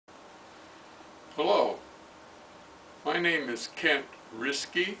Hello, my name is Kent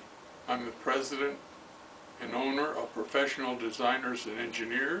Risky. I'm the president and owner of Professional Designers and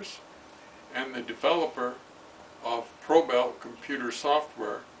Engineers and the developer of ProBelt computer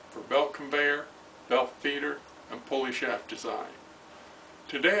software for belt conveyor, belt feeder, and pulley shaft design.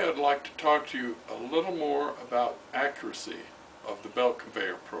 Today I'd like to talk to you a little more about accuracy of the belt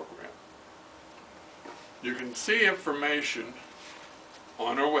conveyor program. You can see information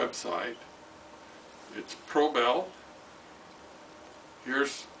on our website. It's ProBelt.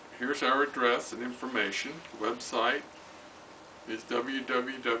 Here's our address and information. The website is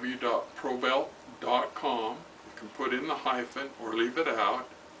www.probelt.com. You can put in the hyphen or leave it out.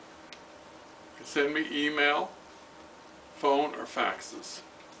 You can send me email, phone, or faxes.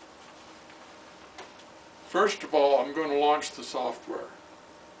 First of all, I'm going to launch the software.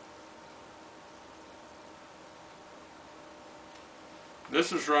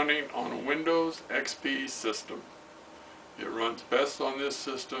 This is running on a Windows XP system. It runs best on this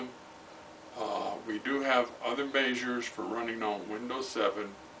system. We do have other measures for running on Windows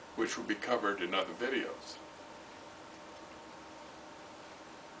 7, which will be covered in other videos.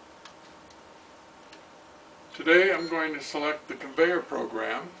 Today I'm going to select the conveyor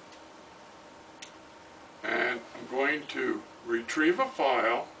program, and I'm going to retrieve a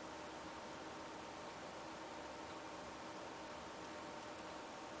file.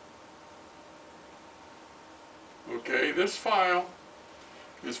 Okay, this file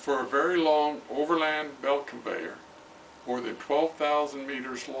is for a very long overland belt conveyor, more than 12,000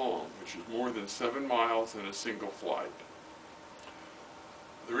 meters long, which is more than 7 miles in a single flight.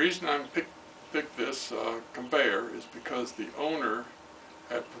 The reason I picked this conveyor is because the owner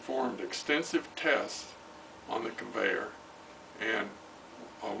had performed extensive tests on the conveyor, and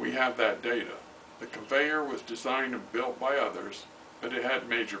we have that data. The conveyor was designed and built by others, but it had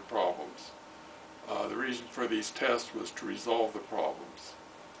major problems. The reason for these tests was to resolve the problems.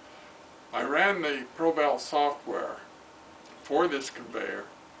 I ran the ProBelt software for this conveyor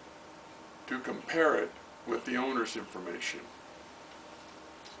to compare it with the owner's information.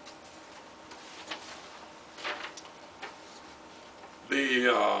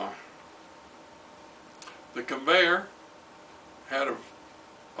 The conveyor had a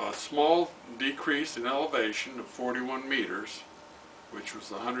small decrease in elevation of 41 meters, which was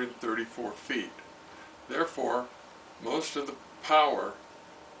 134 feet. Therefore, most of the power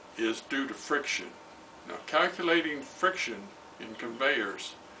is due to friction. Now, calculating friction in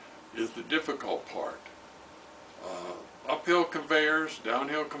conveyors is the difficult part. Uphill conveyors,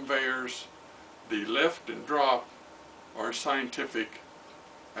 downhill conveyors, the lift and drop are scientific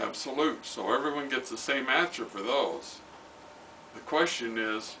absolutes, so everyone gets the same answer for those. The question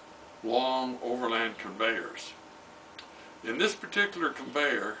is long overland conveyors. In this particular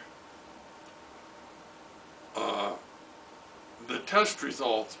conveyor, the test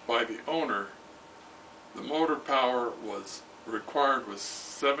results by the owner, the motor power required was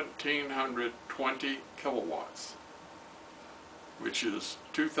 1,720 kilowatts, which is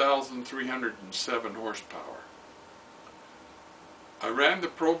 2,307 horsepower. I ran the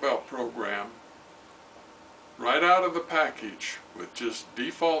ProBelt program right out of the package with just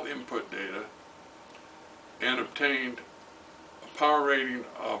default input data and obtained a power rating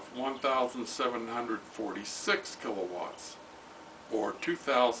of 1,746 kilowatts, or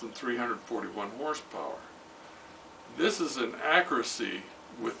 2,341 horsepower. This is an accuracy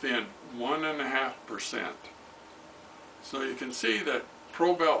within 1.5%. So you can see that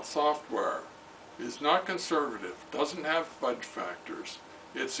ProBelt software is not conservative, doesn't have fudge factors.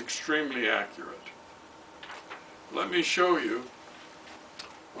 It's extremely accurate. Let me show you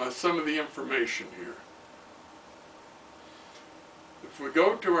some of the information here. If we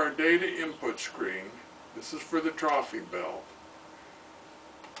go to our data input screen, this is for the troughing belt.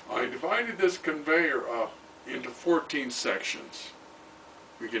 I divided this conveyor up into 14 sections.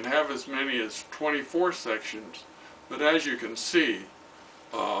 We can have as many as 24 sections, but as you can see,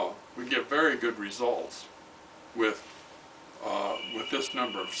 we get very good results with this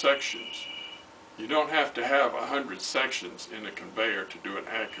number of sections. You don't have to have 100 sections in a conveyor to do an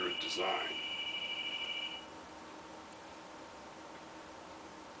accurate design.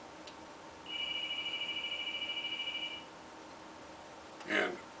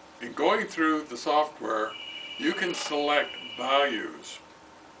 And in going through the software, you can select values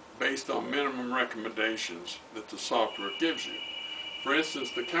based on minimum recommendations that the software gives you. For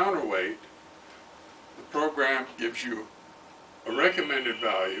instance, the counterweight, the program gives you a recommended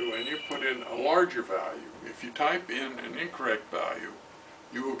value and you put in a larger value. If you type in an incorrect value,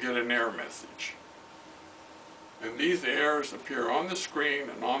 you will get an error message. And these errors appear on the screen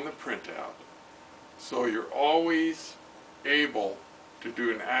and on the printout. so you're always able to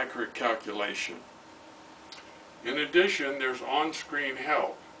do an accurate calculation. In addition, there's on-screen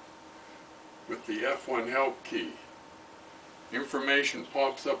help with the F1 help key. Information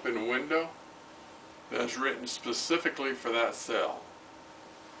pops up in a window that's written specifically for that cell,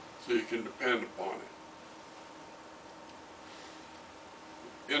 so you can depend upon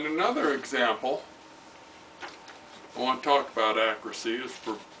it. In another example, I want to talk about accuracy is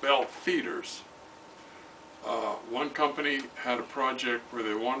for belt feeders. One company had a project where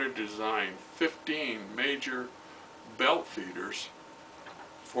they wanted to design 15 major belt feeders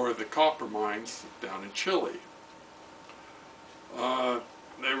for the copper mines down in Chile.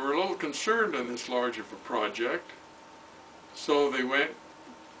 They were a little concerned on this large of a project, so they went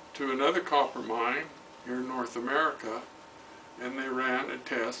to another copper mine here in North America and they ran a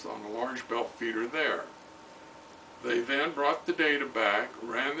test on a large belt feeder there. They then brought the data back,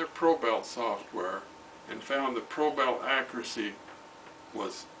 ran their ProBelt software, and found the ProBelt accuracy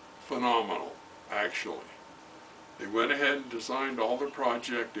was phenomenal, actually. They went ahead and designed all their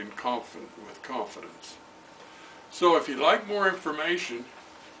project with confidence. So if you'd like more information,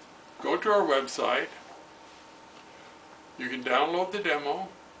 go to our website. You can download the demo,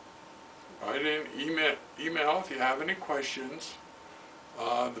 write in email if you have any questions.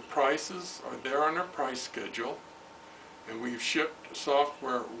 The prices are there on our price schedule, and we've shipped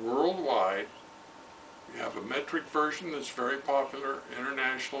software worldwide. We have a metric version that's very popular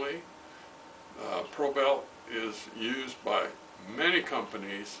internationally. ProBelt is used by many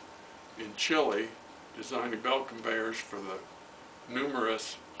companies in Chile designing belt conveyors for the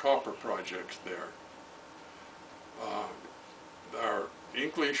numerous copper projects there. Our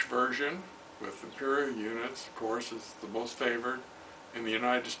English version with imperial units, of course, is the most favored in the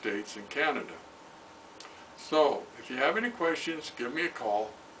United States and Canada. So, if you have any questions, give me a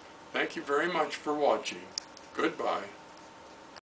call. Thank you very much for watching. Goodbye.